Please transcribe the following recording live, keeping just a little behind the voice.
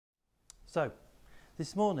So,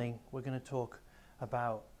 this morning we're going to talk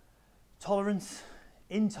about tolerance,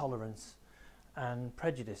 intolerance and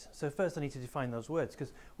prejudice. So first I need to define those words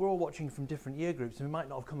because we're all watching from different year groups and we might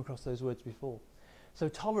not have come across those words before. So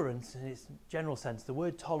tolerance, in its general sense, the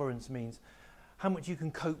word tolerance means how much you can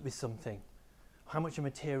cope with something, how much a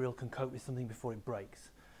material can cope with something before it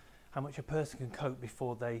breaks, how much a person can cope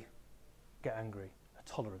before they get angry, a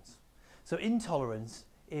tolerance. So intolerance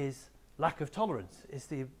is lack of tolerance. It's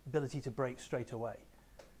the ability to break straight away.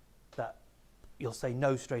 That you'll say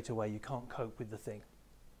no straight away, you can't cope with the thing.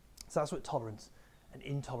 So that's what tolerance and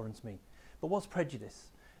intolerance mean. But what's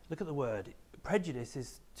prejudice? Look at the word. Prejudice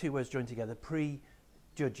is two words joined together,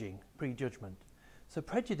 prejudging, prejudgment. So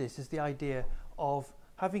prejudice is the idea of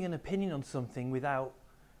having an opinion on something without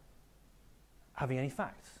having any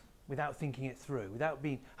facts, without thinking it through, without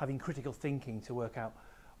having critical thinking to work out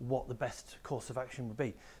what the best course of action would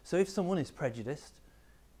be. So if someone is prejudiced,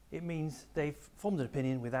 it means they've formed an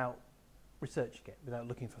opinion without researching it, without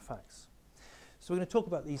looking for facts. So we're going to talk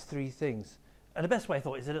about these three things. And the best way I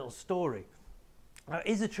thought is a little story. Now, it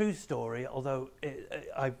is a true story, although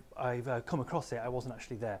I've come across it, I wasn't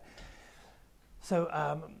actually there. So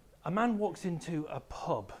a man walks into a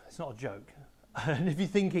pub. It's not a joke. And if you're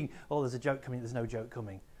thinking, oh, there's a joke coming, there's no joke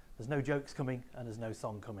coming. There's no jokes coming and there's no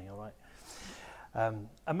song coming, all right?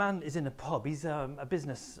 A man is in a pub. He's a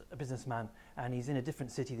businessman, and he's in a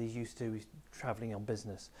different city than he's used to. He's travelling on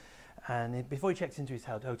business. And before he checked into his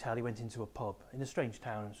hotel, he went into a pub in a strange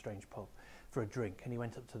town and a strange pub for a drink, and he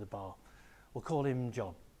went up to the bar. We'll call him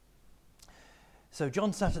John. So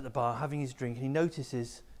John sat at the bar having his drink, and he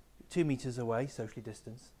notices 2 meters away, socially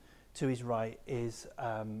distanced, to his right is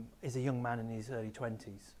a young man in his early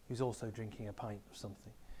 20s who's also drinking a pint of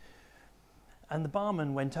something. And the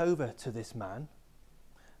barman went over to this man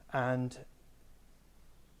and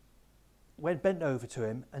bent over to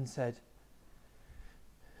him and said,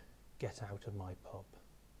 "Get out of my pub,"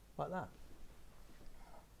 like that.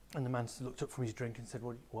 And the man looked up from his drink and said,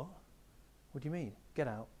 What do you mean? Get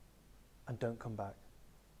out and don't come back.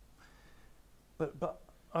 But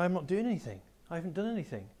I'm not doing anything. I haven't done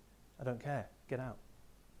anything. I don't care. Get out.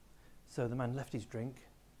 So the man left his drink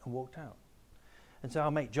and walked out. And so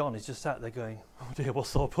our mate John is just sat there going, oh dear, what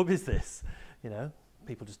sort of pub is this? You know,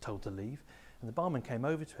 people just told to leave. And the barman came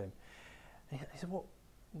over to him. And he said, what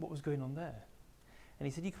was going on there? And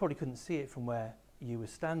he said, you probably couldn't see it from where you were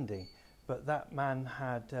standing, but that man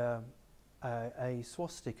had a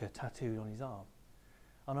swastika tattooed on his arm.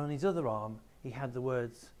 And on his other arm, he had the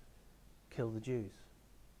words, "Kill the Jews."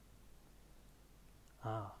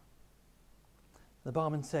 Ah. The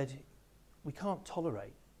barman said, we can't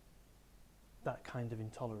tolerate that kind of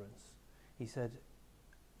intolerance. He said,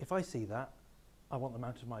 if I see that, I want them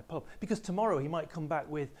out of my pub. Because tomorrow he might come back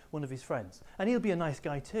with one of his friends. And he'll be a nice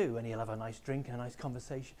guy too, and he'll have a nice drink and a nice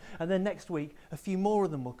conversation. And then next week, a few more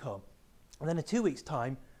of them will come. And then in 2 weeks'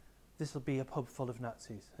 time, this will be a pub full of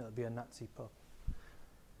Nazis. It'll be a Nazi pub.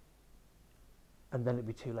 And then it'll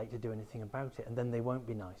be too late to do anything about it. And then they won't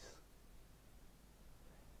be nice.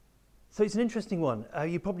 So it's an interesting one.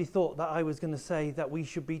 You probably thought that I was going to say that we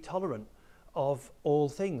should be tolerant of all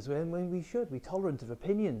things, when we should be tolerant of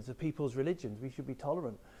opinions of people's religions. We should be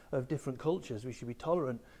tolerant of different cultures. We should be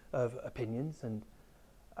tolerant of opinions and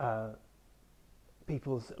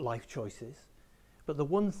people's life choices. But the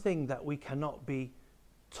one thing that we cannot be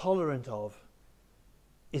tolerant of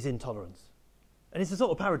is intolerance. And it's a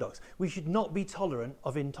sort of paradox. We should not be tolerant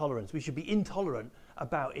of intolerance. We should be intolerant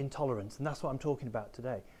about intolerance. And that's what I'm talking about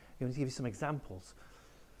today. I'm going to give you some examples.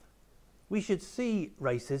 We should see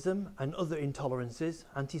racism and other intolerances,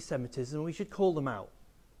 antisemitism, and we should call them out.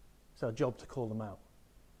 It's our job to call them out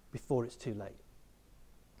before it's too late.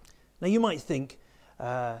 Now you might think,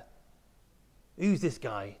 who's this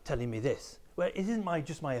guy telling me this? Well, it isn't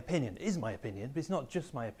just my opinion. It is my opinion, but it's not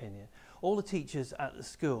just my opinion. All the teachers at the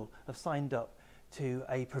school have signed up to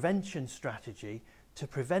a prevention strategy to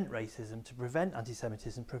prevent racism, to prevent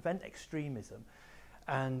antisemitism, prevent extremism,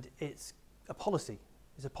 and it's a policy.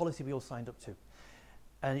 It's a policy we all signed up to.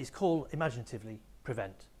 And it's called, imaginatively,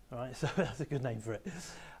 Prevent. All right? So that's a good name for it.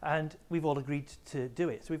 And we've all agreed to do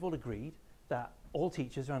it. So we've all agreed that all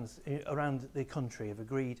teachers around the country have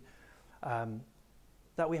agreed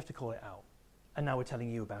that we have to call it out. And now we're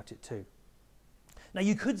telling you about it too. Now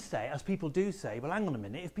you could say, as people do say, well hang on a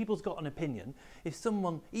minute, if people's got an opinion, if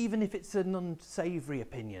someone, even if it's an unsavoury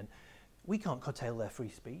opinion, we can't curtail their free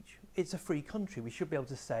speech. It's a free country. We should be able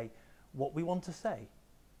to say what we want to say.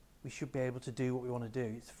 We should be able to do what we want to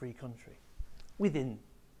do. It's a free country within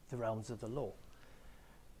the realms of the law.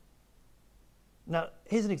 Now,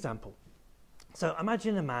 here's an example. So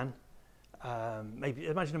imagine a man maybe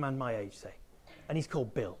imagine a man my age, say, and he's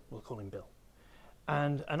called Bill. We'll call him Bill.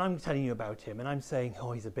 And I'm telling you about him, and I'm saying,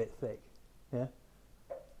 oh, he's a bit thick. Yeah?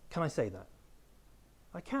 Can I say that?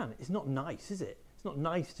 I can. It's not nice, is it? It's not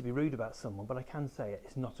nice to be rude about someone, but I can say it.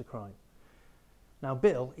 It's not a crime. Now,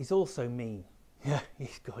 Bill is also mean. Yeah,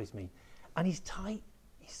 he's mean. And he's tight.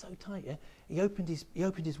 He's so tight, yeah? He opened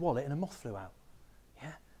his wallet and a moth flew out.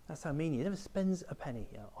 Yeah? That's how mean he is. He never spends a penny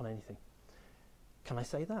on anything. Can I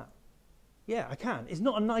say that? Yeah, I can. It's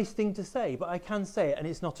not a nice thing to say, but I can say it, and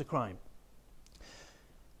it's not a crime.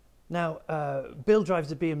 Now, Bill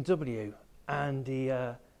drives a BMW, and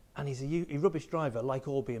he's a rubbish driver, like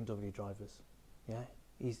all BMW drivers. Yeah,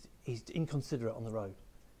 he's inconsiderate on the road.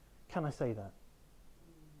 Can I say that?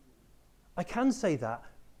 I can say that.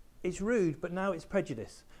 It's rude, but now it's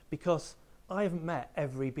prejudice, because I haven't met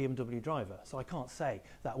every BMW driver, so I can't say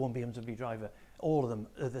that one BMW driver, all of them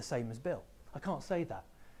are the same as Bill. I can't say that.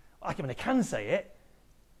 I can say it,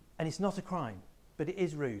 and it's not a crime, but it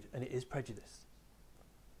is rude and it is prejudice.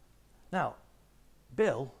 Now,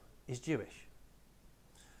 Bill is Jewish.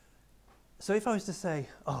 So if I was to say,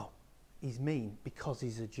 oh, he's mean because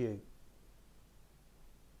he's a Jew.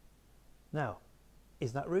 Now,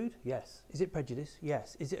 is that rude? Yes. Is it prejudice?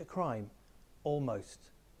 Yes. Is it a crime? Almost.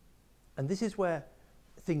 And this is where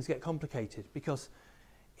things get complicated, because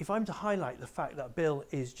if I'm to highlight the fact that Bill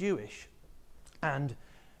is Jewish and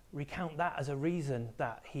recount that as a reason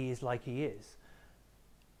that he is like he is,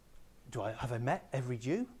 have I met every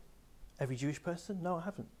Jew? Every Jewish person? No, I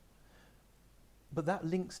haven't. But that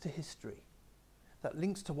links to history. That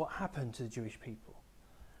links to what happened to the Jewish people.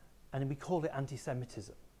 And we call it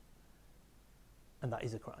antisemitism. And that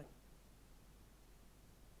is a crime.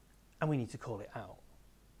 And we need to call it out.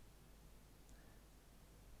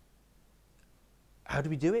 How do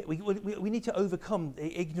we do it? We need to overcome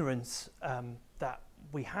the ignorance that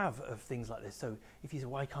we have of things like this. So if you say,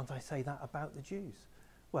 why can't I say that about the Jews?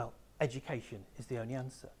 Well, education is the only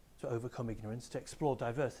answer to overcome ignorance, to explore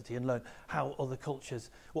diversity and learn how other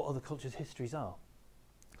cultures, what other cultures' histories are.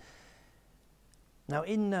 Now,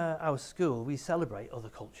 in our school, we celebrate other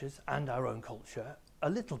cultures and our own culture a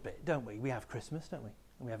little bit, don't we? We have Christmas, don't we?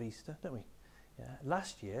 And we have Easter, don't we? Yeah.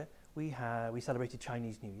 Last year, we celebrated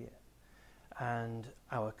Chinese New Year. And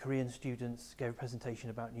our Korean students gave a presentation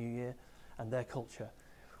about New Year and their culture.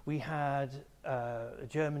 We had a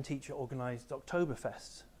German teacher organised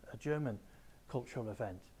Oktoberfest, a German cultural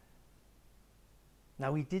event.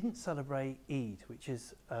 Now, we didn't celebrate Eid, which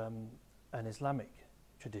is an Islamic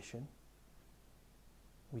tradition.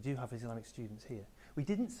 We do have Islamic students here. We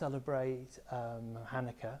didn't celebrate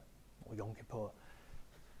Hanukkah or Yom Kippur,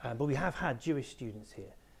 but we have had Jewish students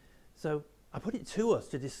here. So I put it to us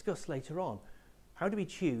to discuss later on, how do we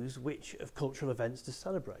choose which of cultural events to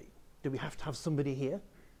celebrate? Do we have to have somebody here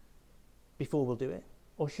before we'll do it?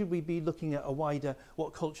 Or should we be looking at a wider,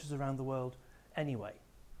 what cultures around the world anyway?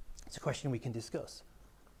 It's a question we can discuss.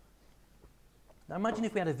 Now imagine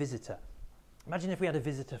if we had a visitor. Imagine if we had a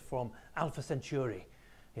visitor from Alpha Centauri,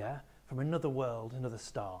 yeah, from another world, another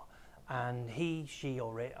star, and he, she,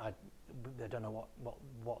 or it, I don't know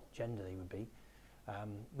what gender they would be.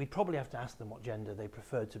 We'd probably have to ask them what gender they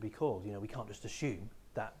preferred to be called. You know, we can't just assume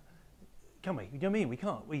that, can we? You know what I mean? We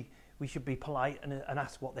can't. We should be polite and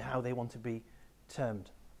ask how they want to be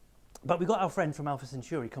termed. But we got our friend from Alpha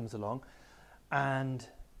Centauri comes along, and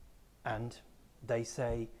they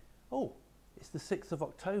say, oh, it's the 6th of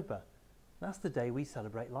October. That's the day we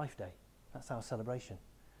celebrate Life Day. That's our celebration.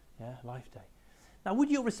 Yeah, Life Day. Now,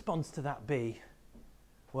 would your response to that be,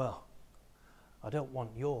 well, I don't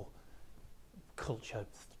want your culture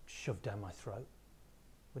shoved down my throat?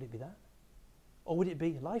 Would it be that? Or would it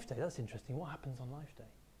be Life Day? That's interesting. What happens on Life Day?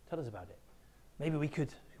 Tell us about it. Maybe we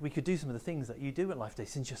could do some of the things that you do at Life Day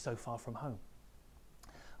since you're so far from home.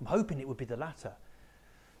 I'm hoping it would be the latter.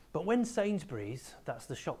 But when Sainsbury's, that's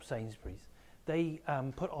the shop Sainsbury's, they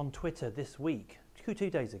put on Twitter this week,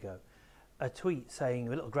 2 days ago, a tweet saying, a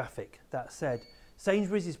little graphic that said,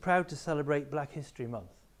 Sainsbury's is proud to celebrate Black History Month.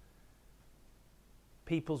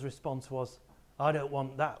 People's response was, I don't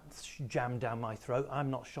want that jammed down my throat. I'm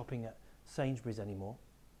not shopping at Sainsbury's anymore.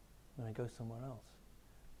 I'm going to go somewhere else.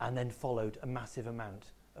 And then followed a massive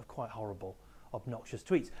amount of quite horrible, obnoxious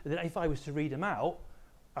tweets. And then if I was to read them out,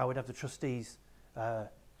 I would have the trustees,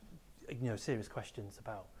 serious questions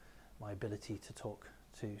about my ability to talk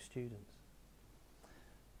to students.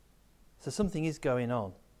 So something is going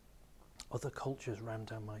on. Other cultures rammed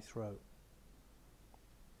down my throat.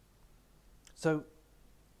 So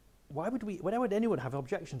why would anyone have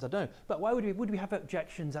objections? I don't know. But why would we have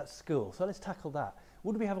objections at school? So let's tackle that.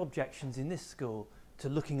 Would we have objections in this school to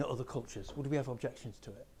looking at other cultures? Would we have objections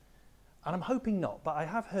to it? And I'm hoping not, but I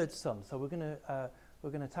have heard some, so we're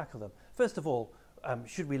going to tackle them. First of all,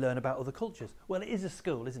 should we learn about other cultures? Well, it is a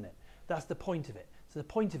school, isn't it? That's the point of it. So the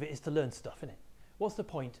point of it is to learn stuff, isn't it? What's the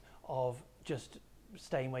point of just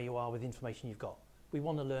staying where you are with the information you've got? We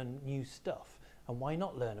want to learn new stuff, and why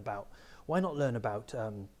not learn about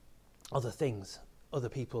other things, other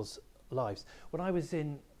people's lives? When I was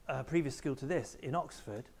in a previous school to this in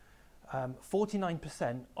Oxford,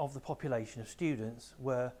 49% of the population of students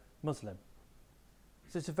were Muslim.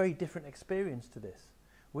 So it's a very different experience to this.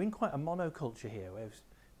 We're in quite a monoculture here, where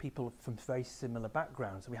people from very similar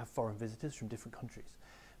backgrounds, and we have foreign visitors from different countries.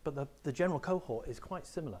 But the general cohort is quite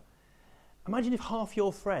similar. Imagine if half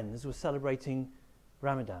your friends were celebrating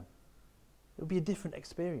Ramadan. It would be a different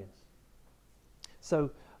experience.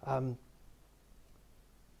 So I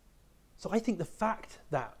think the fact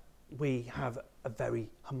that we have a very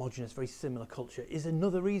homogenous, very similar culture is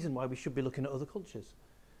another reason why we should be looking at other cultures.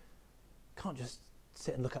 Can't just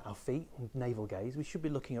sit and look at our feet and navel gaze. We should be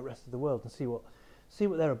looking at the rest of the world and see what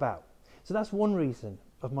they're about. So that's one reason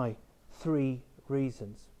of my 3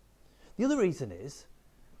 reasons. The other reason is,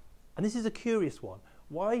 and this is a curious one,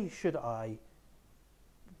 why should I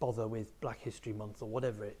bother with Black History Month or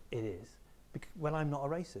whatever it is when I'm not a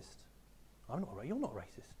racist? You're not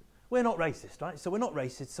racist. We're not racist, right? So we're not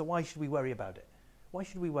racist, so why should we worry about it? Why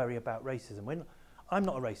should we worry about racism when I'm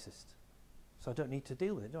not a racist? So I don't need to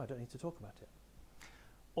deal with it, do I? I don't need to talk about it.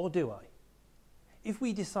 Or do I? If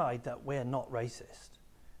we decide that we're not racist,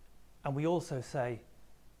 and we also say,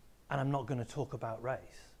 and I'm not going to talk about race,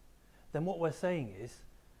 then what we're saying is,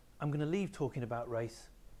 I'm going to leave talking about race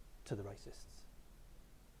to the racists,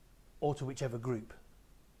 or to whichever group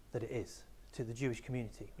that it is, to the Jewish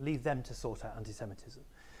community. Leave them to sort out antisemitism.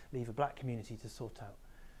 Leave a black community to sort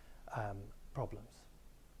out problems.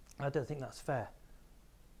 I don't think that's fair.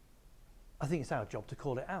 I think it's our job to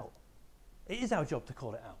call it out. It is our job to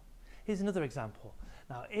call it out. Here's another example.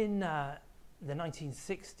 Now, in the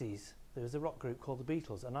 1960s, there was a rock group called the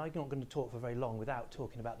Beatles, and I'm not going to talk for very long without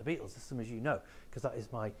talking about the Beatles, as some of you know, because that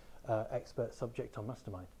is my expert subject on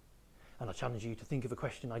Mastermind. And I challenge you to think of a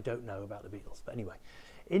question I don't know about the Beatles. But anyway,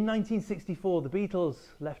 in 1964, the Beatles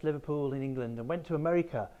left Liverpool in England and went to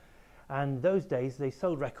America. And those days, they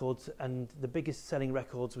sold records, and the biggest selling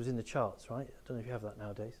records was in the charts, right? I don't know if you have that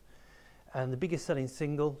nowadays. And the biggest selling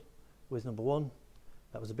single was number 1.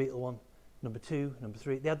 That was a Beatle one. Number 2, number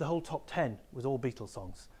 3. They had the whole top 10 was all Beatles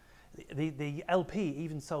songs. The LP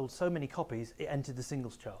even sold so many copies, it entered the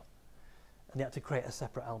singles chart. And they had to create a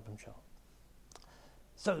separate album chart.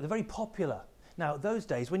 So they're very popular. Now, those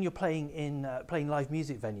days, when you're playing in playing live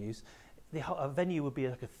music venues, a venue would be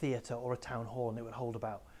like a theatre or a town hall, and it would hold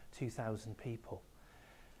about 2,000 people.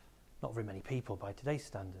 Not very many people by today's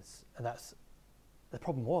standards. And the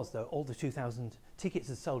problem was, though, all the 2,000 tickets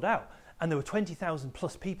had sold out, and there were 20,000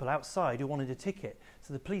 plus people outside who wanted a ticket.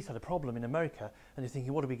 So the police had a problem in America, and they're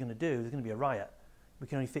thinking, what are we going to do? There's going to be a riot. We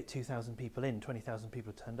can only fit 2,000 people in, 20,000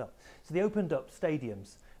 people turned up. So they opened up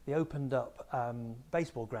stadiums, they opened up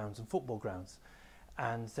baseball grounds and football grounds,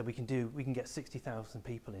 and said we can get 60,000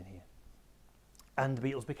 people in here. And the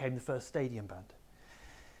Beatles became the first stadium band.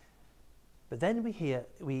 But then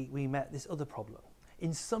we met this other problem.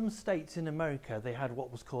 In some states in America, they had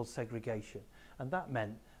what was called segregation, and that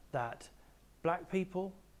meant that black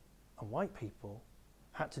people and white people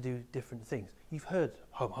had to do different things. You've heard,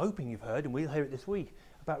 I'm hoping you've heard, and we'll hear it this week,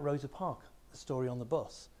 about Rosa Parks, the story on the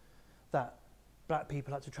bus, that black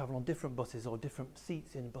people had to travel on different buses or different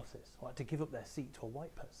seats in buses, or had to give up their seat to a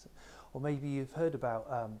white person. Or maybe you've heard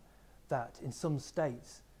about that in some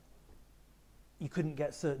states you couldn't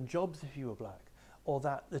get certain jobs if you were black, or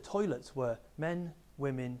that the toilets were men,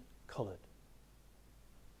 women, coloured.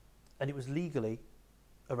 And it was legally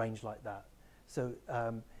arranged like that. So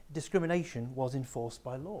discrimination was enforced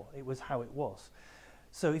by law. It was how it was.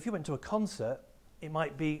 So if you went to a concert, it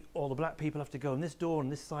might be all the black people have to go in this door on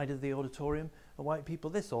this side of the auditorium, the white people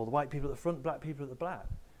this, or the white people at the front, black people at the back.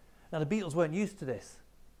 Now the Beatles weren't used to this.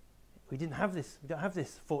 We didn't have this. We don't have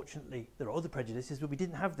this, fortunately. There are other prejudices, but we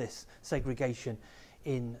didn't have this segregation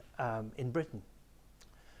in Britain.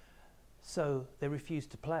 So they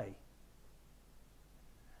refused to play.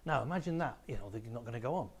 Now imagine that, they're not going to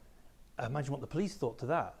go on. Imagine what the police thought to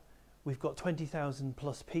that. We've got 20,000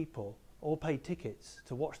 plus people, all paid tickets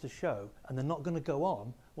to watch the show, and they're not going to go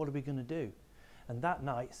on. What are we going to do? And that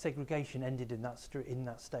night, segregation ended in that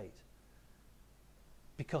state.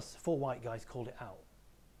 Because 4 white guys called it out.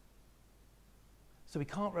 So we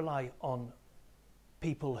can't rely on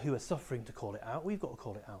people who are suffering to call it out. We've got to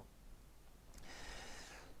call it out.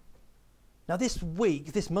 Now this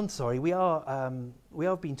month, we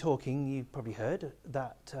have been talking, you've probably heard,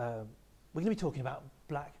 that we're going to be talking about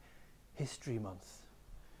Black History Month.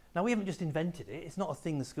 Now, we haven't just invented it. It's not a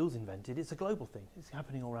thing the school's invented. It's a global thing. It's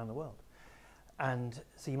happening all around the world. And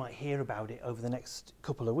so you might hear about it over the next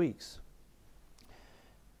couple of weeks.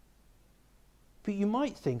 But you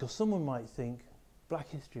might think, or someone might think, Black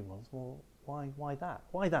History Month, well, why that?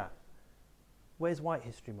 Why that? Where's White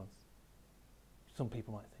History Month? Some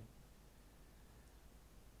people might think.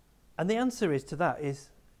 And the answer to that is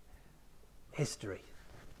history.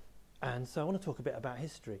 And so I want to talk a bit about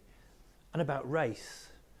history and about race.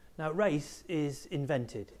 Now, race is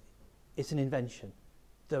invented. It's an invention.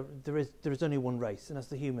 There is only one race, and that's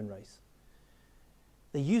the human race.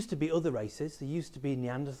 There used to be other races. There used to be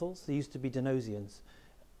Neanderthals. There used to be Denosians.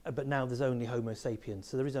 But now there's only Homo sapiens,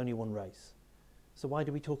 so there is only one race. So why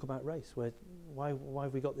do we talk about race? Why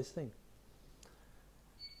have we got this thing?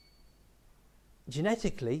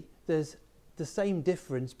 Genetically, there's the same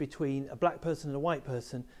difference between a black person and a white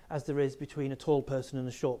person as there is between a tall person and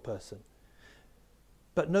a short person.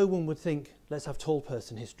 But no one would think, let's have Tall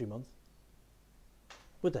Person History Month,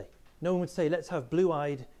 would they? No one would say, let's have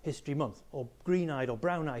Blue-Eyed History Month, or Green-Eyed or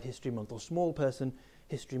Brown-Eyed History Month, or Small Person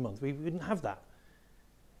History Month. We wouldn't have that.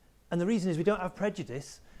 And the reason is we don't have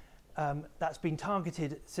prejudice that's been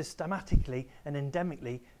targeted systematically and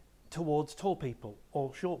endemically towards tall people,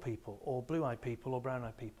 or short people, or blue-eyed people, or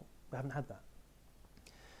brown-eyed people. We haven't had that.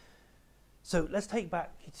 So let's take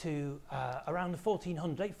back to around the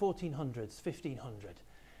 1400s, late 1400s, 1500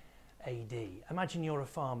 AD. Imagine you're a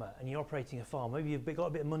farmer and you're operating a farm. Maybe you've got a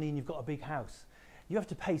bit of money and you've got a big house. You have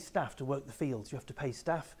to pay staff to work the fields. You have to pay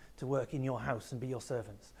staff to work in your house and be your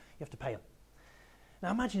servants. You have to pay them. Now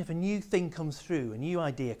imagine if a new thing comes through, a new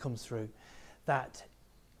idea comes through, that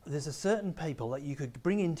there's a certain people that you could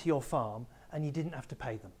bring into your farm and you didn't have to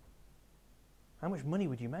pay them. How much money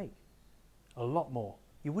would you make? A lot more.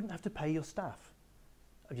 You wouldn't have to pay your staff.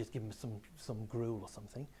 I'd just give them some gruel or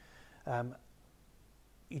something.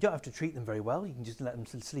 You don't have to treat them very well. You can just let them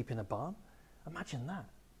sleep in a barn. Imagine that.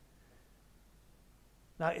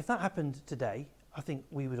 Now, if that happened today, I think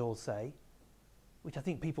we would all say, which I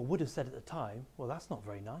think people would have said at the time, well, that's not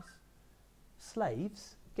very nice.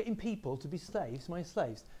 Slaves? Getting people to be slaves, my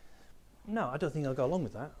slaves? No, I don't think I'll go along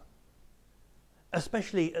with that.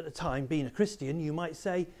 Especially at the time, being a Christian, you might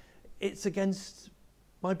say, it's against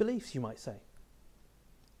my beliefs, you might say.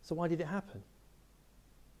 So why did it happen?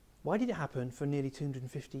 Why did it happen for nearly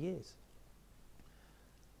 250 years?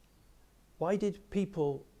 Why did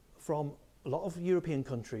people from a lot of European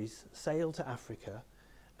countries sail to Africa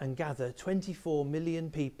and gather 24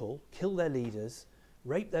 million people, kill their leaders,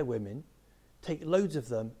 rape their women, take loads of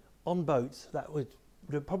them on boats that would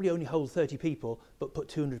probably only hold 30 people, but put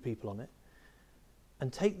 200 people on it,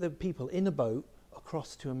 and take the people in a boat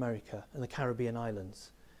across to America and the Caribbean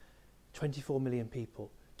islands? 24 million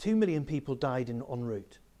people. 2 million people died en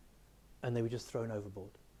route, and they were just thrown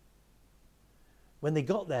overboard. When they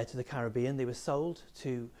got there to the Caribbean, they were sold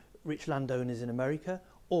to rich landowners in America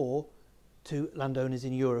or to landowners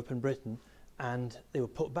in Europe and Britain, and they were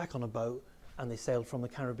put back on a boat and they sailed from the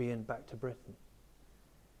Caribbean back to Britain.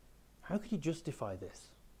 How could you justify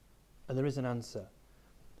this? And there is an answer.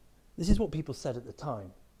 This is what people said at the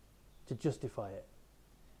time to justify it.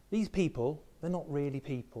 These people, they're not really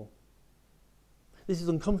people. This is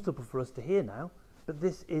uncomfortable for us to hear now, but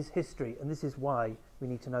this is history, and this is why we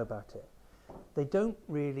need to know about it. They don't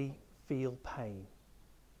really feel pain.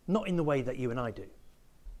 Not in the way that you and I do.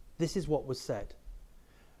 This is what was said.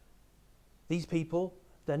 These people,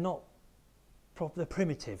 they're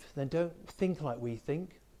primitive. They don't think like we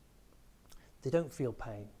think. They don't feel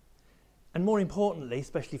pain. And more importantly,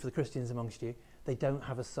 especially for the Christians amongst you, they don't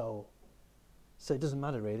have a soul. So it doesn't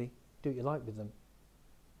matter really. Do what you like with them.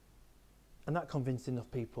 And that convinced enough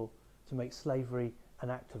people to make slavery an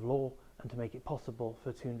act of law and to make it possible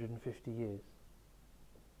for 250 years.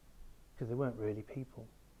 Because they weren't really people.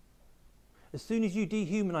 As soon as you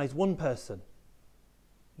dehumanize one person,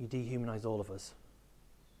 you dehumanize all of us.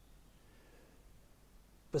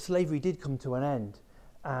 But slavery did come to an end,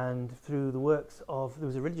 and through the works of, there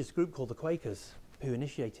was a religious group called the Quakers who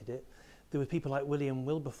initiated it. There were people like William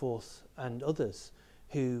Wilberforce and others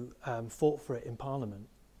who fought for it in Parliament.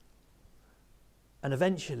 And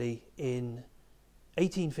eventually, in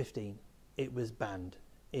 1815, it was banned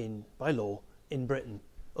by law in Britain.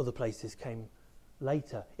 Other places came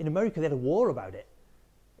later. In America, they had a war about it.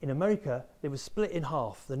 In America, they were split in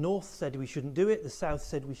half. The North said we shouldn't do it, the South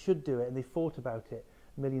said we should do it, and they fought about it.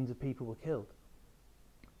 Millions of people were killed.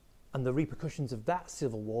 And the repercussions of that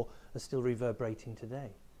civil war are still reverberating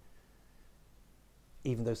today,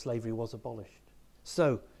 even though slavery was abolished.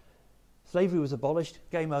 So, slavery was abolished,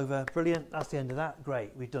 game over, brilliant, that's the end of that,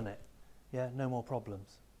 great, we've done it. Yeah, no more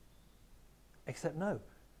problems. Except no,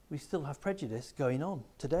 we still have prejudice going on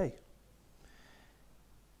today.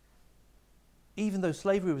 Even though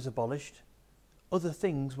slavery was abolished, other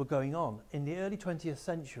things were going on. In the early 20th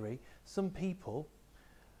century, some people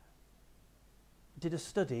did a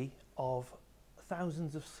study of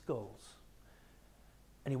thousands of skulls.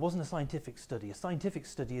 And it wasn't a scientific study. A scientific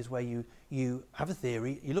study is where you have a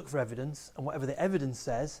theory, you look for evidence, and whatever the evidence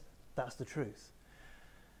says, that's the truth.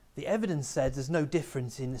 The evidence said there's no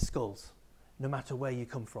difference in the skulls, no matter where you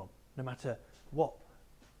come from, no matter what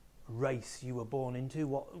race you were born into,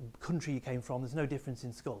 what country you came from, there's no difference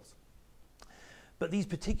in skulls. But these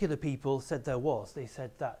particular people said there was. They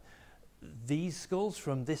said that these skulls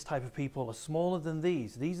from this type of people are smaller than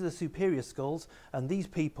these. These are the superior skulls, and these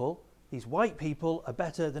people, these white people, are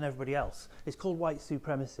better than everybody else. It's called white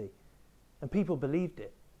supremacy. And people believed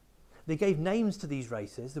it. They gave names to these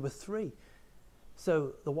races. There were three.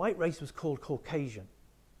 So the white race was called Caucasian.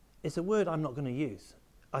 It's a word I'm not going to use.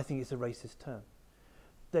 I think it's a racist term.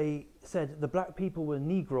 They said the black people were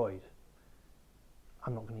Negroid.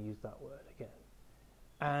 I'm not going to use that word again.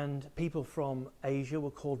 And people from Asia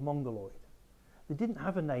were called Mongoloid. They didn't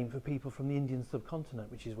have a name for people from the Indian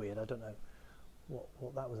subcontinent, which is weird. I don't know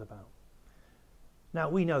what that was about. Now,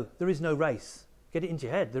 we know there is no race. Get it into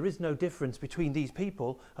your head. There is no difference between these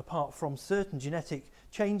people apart from certain genetic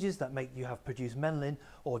changes that make you have produced melanin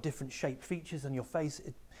or different shaped features on your face.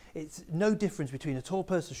 It's no difference between a tall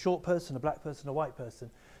person, a short person, a black person, a white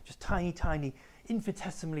person. Just tiny, tiny,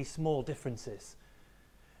 infinitesimally small differences.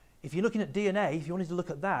 If you're looking at DNA, if you wanted to look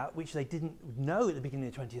at that, which they didn't know at the beginning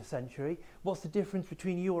of the 20th century, what's the difference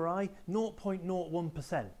between you or I?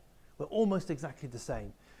 0.01%. We're almost exactly the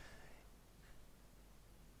same.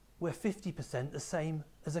 We're 50% the same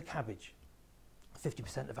as a cabbage.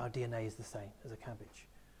 50% of our DNA is the same as a cabbage.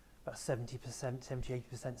 About 70%,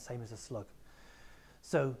 70-80% same as a slug.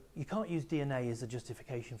 So you can't use DNA as a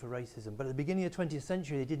justification for racism. But at the beginning of the 20th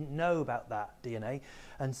century, they didn't know about that DNA.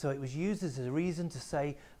 And so it was used as a reason to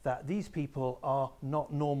say that these people are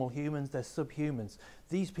not normal humans, they're subhumans.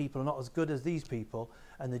 These people are not as good as these people.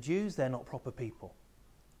 And the Jews, they're not proper people.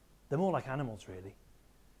 They're more like animals, really.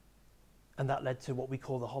 And that led to what we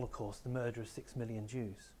call the Holocaust, the murder of 6 million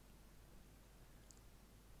Jews.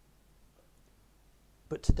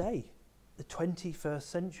 But today, the 21st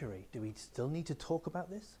century, do we still need to talk about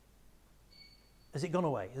this? Has it gone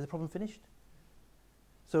away? Is the problem finished?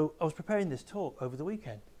 So I was preparing this talk over the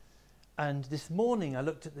weekend, and this morning I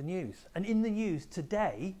looked at the news, and in the news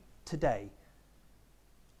today,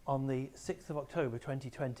 on the 6th of October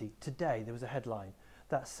 2020, today there was a headline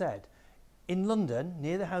that said, in London,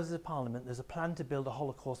 near the Houses of Parliament, there's a plan to build a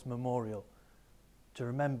Holocaust memorial to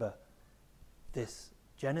remember this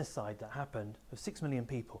genocide that happened of 6 million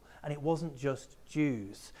people. And it wasn't just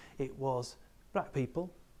Jews. It was black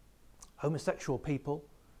people, homosexual people,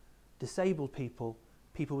 disabled people,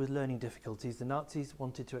 people with learning difficulties. The Nazis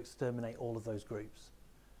wanted to exterminate all of those groups.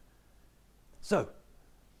 So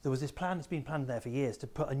there was this plan, it's been planned there for years, to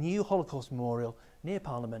put a new Holocaust memorial near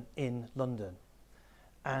Parliament in London.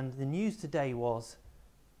 And the news today was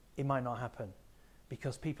it might not happen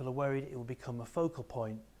because people are worried it will become a focal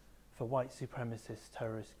point for white supremacist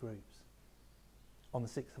terrorist groups on the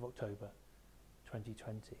 6th of October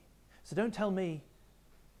 2020. So don't tell me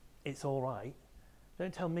it's all right.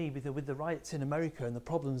 Don't tell me with the riots in America and the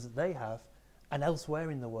problems that they have and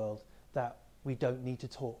elsewhere in the world that we don't need to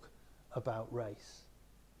talk about race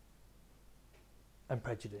and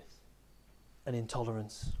prejudice and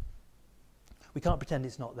intolerance. We can't pretend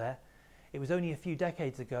it's not there. It was only a few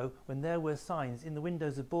decades ago when there were signs in the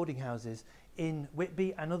windows of boarding houses in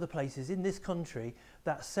Whitby and other places in this country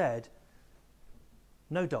that said,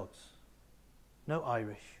 no dogs, no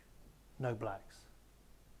Irish, no blacks.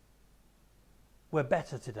 We're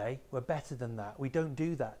better today. We're better than that. We don't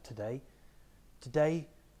do that today. Today,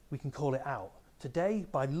 we can call it out. Today,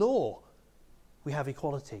 by law, we have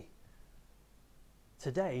equality.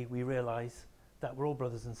 Today, we realise that we're all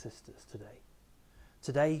brothers and sisters today.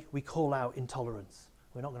 Today, we call out intolerance.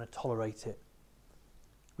 We're not going to tolerate it.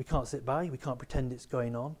 We can't sit by. We can't pretend it's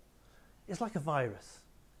going on. It's like a virus.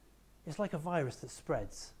 It's like a virus that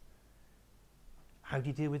spreads. How do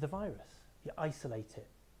you deal with a virus? You isolate it.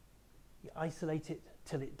 You isolate it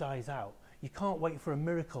till it dies out. You can't wait for a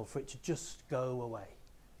miracle for it to just go away.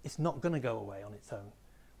 It's not going to go away on its own.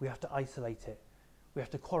 We have to isolate it. We have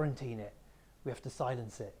to quarantine it. We have to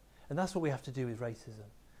silence it. And that's what we have to do with racism.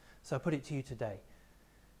 So I put it to you today.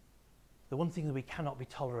 The one thing that we cannot be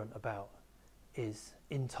tolerant about is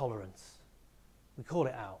intolerance. We call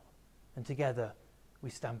it out, and together we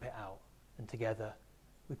stamp it out, and together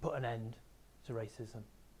we put an end to racism.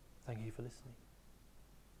 Thank you for listening.